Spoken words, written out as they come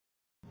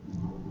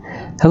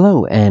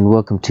Hello and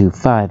welcome to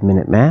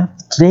 5-Minute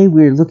Math. Today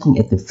we're looking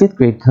at the 5th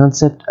grade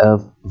concept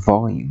of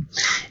volume,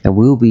 and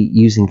we'll be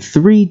using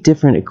 3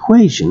 different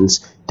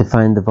equations to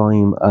find the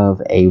volume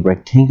of a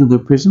rectangular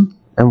prism,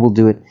 and we'll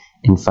do it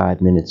in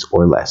 5 minutes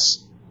or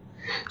less.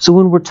 So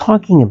when we're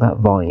talking about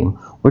volume,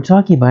 we're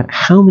talking about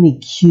how many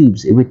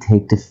cubes it would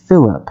take to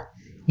fill up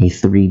a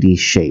 3D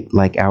shape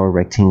like our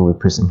rectangular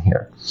prism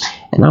here.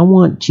 And I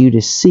want you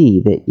to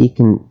see that you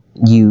can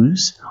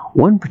use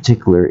one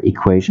particular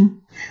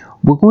equation.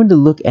 We're going to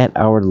look at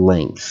our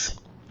length.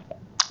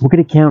 We're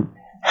going to count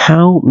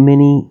how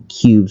many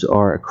cubes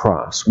are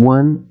across.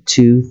 1,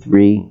 2,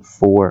 3,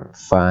 4,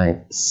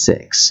 5,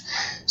 6.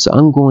 So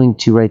I'm going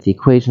to write the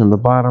equation on the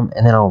bottom,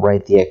 and then I'll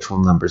write the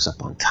actual numbers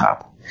up on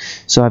top.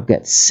 So I've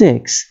got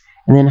 6,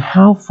 and then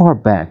how far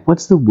back?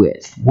 What's the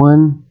width?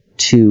 1,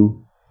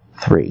 2,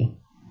 3.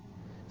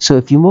 So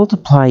if you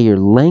multiply your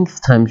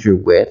length times your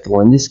width,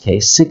 or in this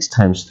case 6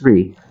 times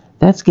 3,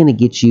 that's going to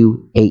get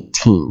you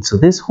 18. So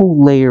this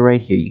whole layer right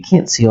here, you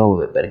can't see all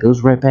of it, but it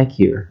goes right back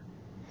here.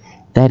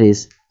 That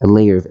is a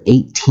layer of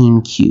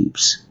 18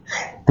 cubes.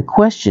 The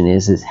question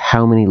is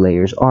how many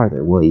layers are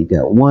there? Well, you've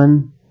got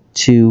 1,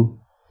 2,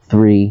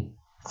 3,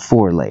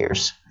 4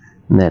 layers.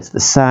 And that's the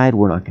side,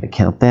 we're not going to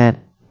count that.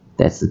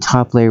 That's the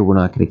top layer, we're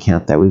not going to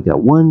count that. We've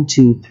got 1,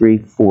 2, 3,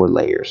 4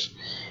 layers.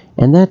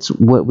 And that's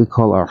what we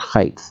call our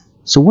height.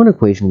 So one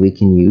equation we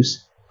can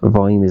use for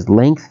volume is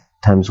length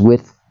times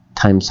width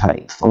times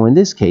height. Or in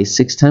this case,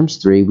 6 times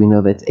 3, we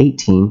know that's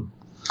 18.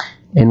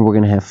 And we're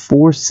going to have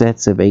 4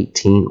 sets of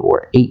 18,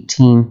 or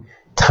 18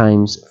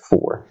 times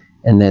 4.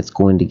 And that's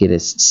going to get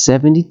us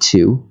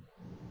 72.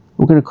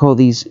 We're going to call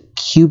these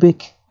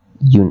cubic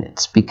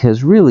units,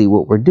 because really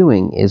what we're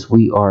doing is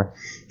we are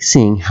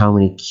seeing how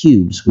many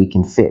cubes we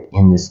can fit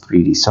in this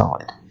 3D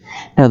solid.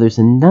 Now there's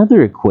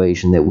another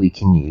equation that we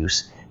can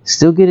use,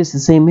 still get us the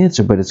same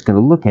answer, but it's going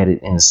to look at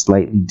it in a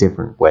slightly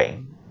different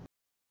way.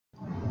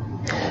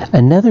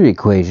 Another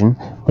equation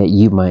that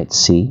you might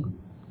see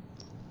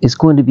is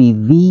going to be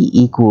V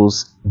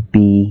equals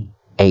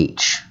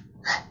BH.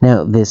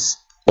 Now this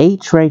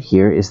H right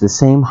here is the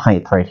same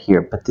height right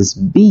here, but this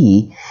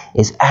B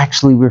is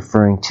actually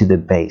referring to the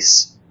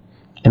base.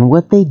 And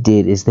what they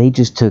did is they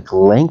just took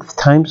length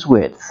times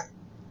width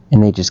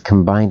and they just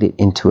combined it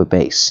into a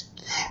base.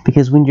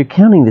 Because when you're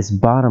counting this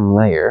bottom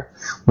layer,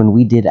 when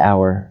we did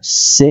our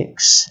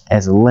 6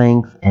 as a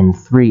length and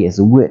 3 as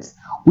a width,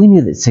 we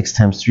knew that 6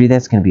 times 3,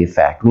 that's going to be a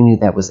fact. We knew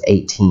that was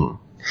 18.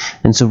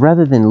 And so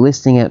rather than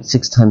listing out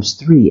 6 times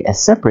 3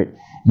 as separate,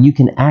 you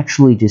can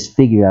actually just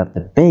figure out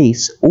the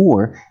base,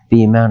 or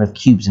the amount of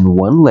cubes in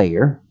one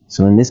layer.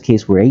 So in this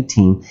case, we're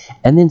 18.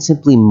 And then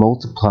simply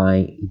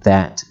multiply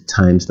that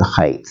times the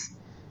height.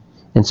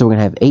 And so we're going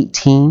to have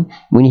 18.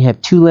 When you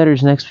have 2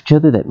 letters next to each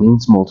other, that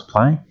means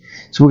multiply.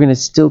 So we're going to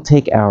still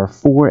take our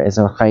 4 as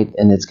our height,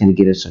 and that's going to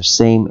get us our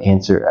same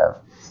answer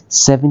of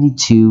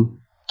 72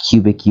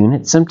 cubic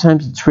units.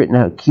 Sometimes it's written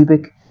out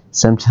cubic,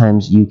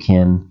 sometimes you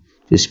can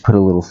just put a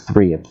little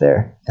 3 up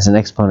there as an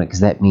exponent,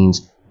 because that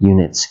means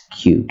units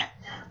cubed.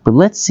 But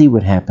let's see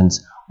what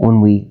happens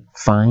when we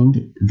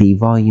find the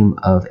volume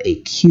of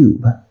a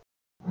cube.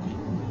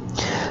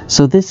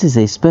 So this is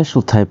a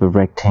special type of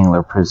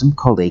rectangular prism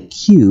called a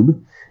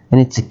cube, and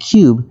it's a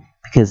cube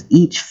because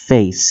each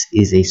face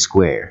is a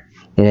square.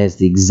 It has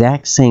the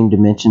exact same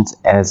dimensions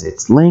as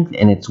its length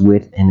and its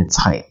width and its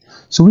height.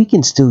 So we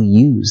can still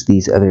use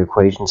these other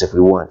equations if we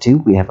want to.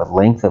 We have a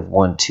length of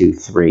 1, 2,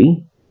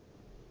 3,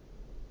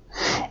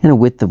 and a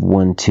width of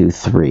 1, 2,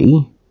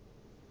 3.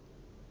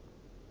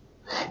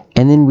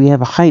 And then we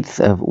have a height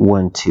of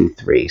 1, 2,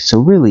 3.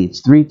 So really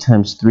it's 3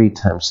 times 3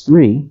 times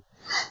 3.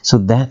 So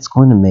that's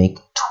going to make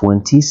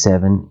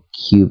 27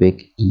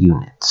 cubic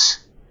units.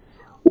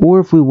 Or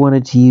if we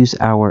wanted to use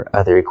our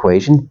other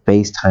equation,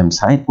 base times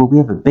height, well, we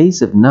have a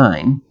base of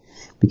 9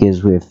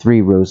 because we have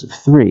 3 rows of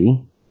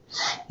 3.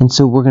 And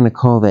so we're going to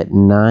call that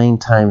 9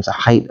 times a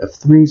height of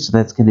 3, so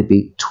that's going to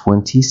be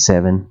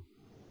 27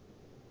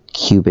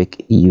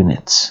 cubic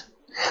units.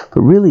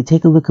 But really,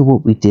 take a look at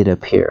what we did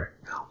up here.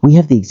 We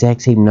have the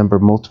exact same number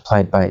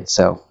multiplied by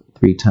itself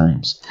 3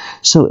 times.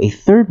 So a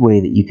third way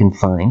that you can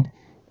find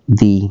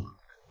the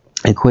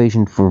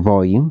equation for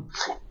volume,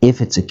 if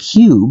it's a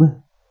cube,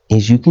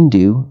 is you can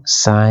do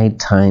side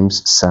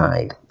times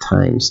side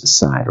times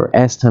side, or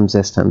S times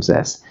S times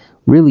S.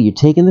 Really, you're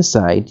taking the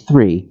side,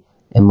 3,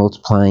 and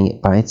multiplying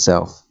it by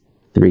itself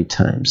 3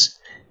 times.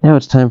 Now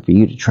it's time for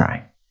you to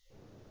try.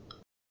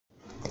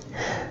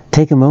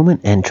 Take a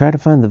moment and try to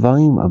find the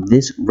volume of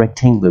this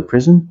rectangular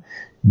prism.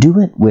 Do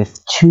it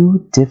with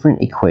 2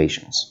 different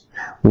equations.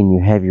 When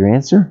you have your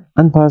answer,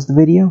 unpause the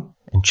video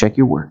and check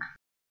your work.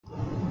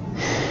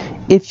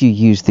 If you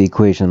use the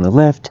equation on the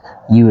left,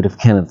 you would have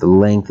counted the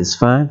length is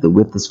 5, the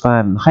width is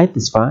 5, and the height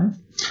is 5.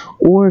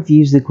 Or if you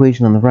use the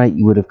equation on the right,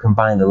 you would have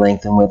combined the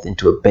length and width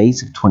into a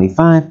base of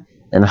 25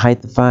 and a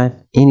height of 5.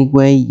 Any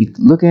way you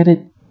look at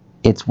it,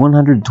 it's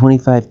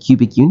 125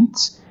 cubic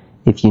units.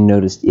 If you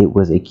noticed it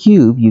was a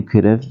cube, you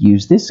could have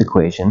used this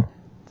equation,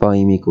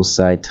 volume equals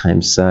side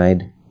times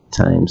side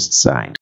times side.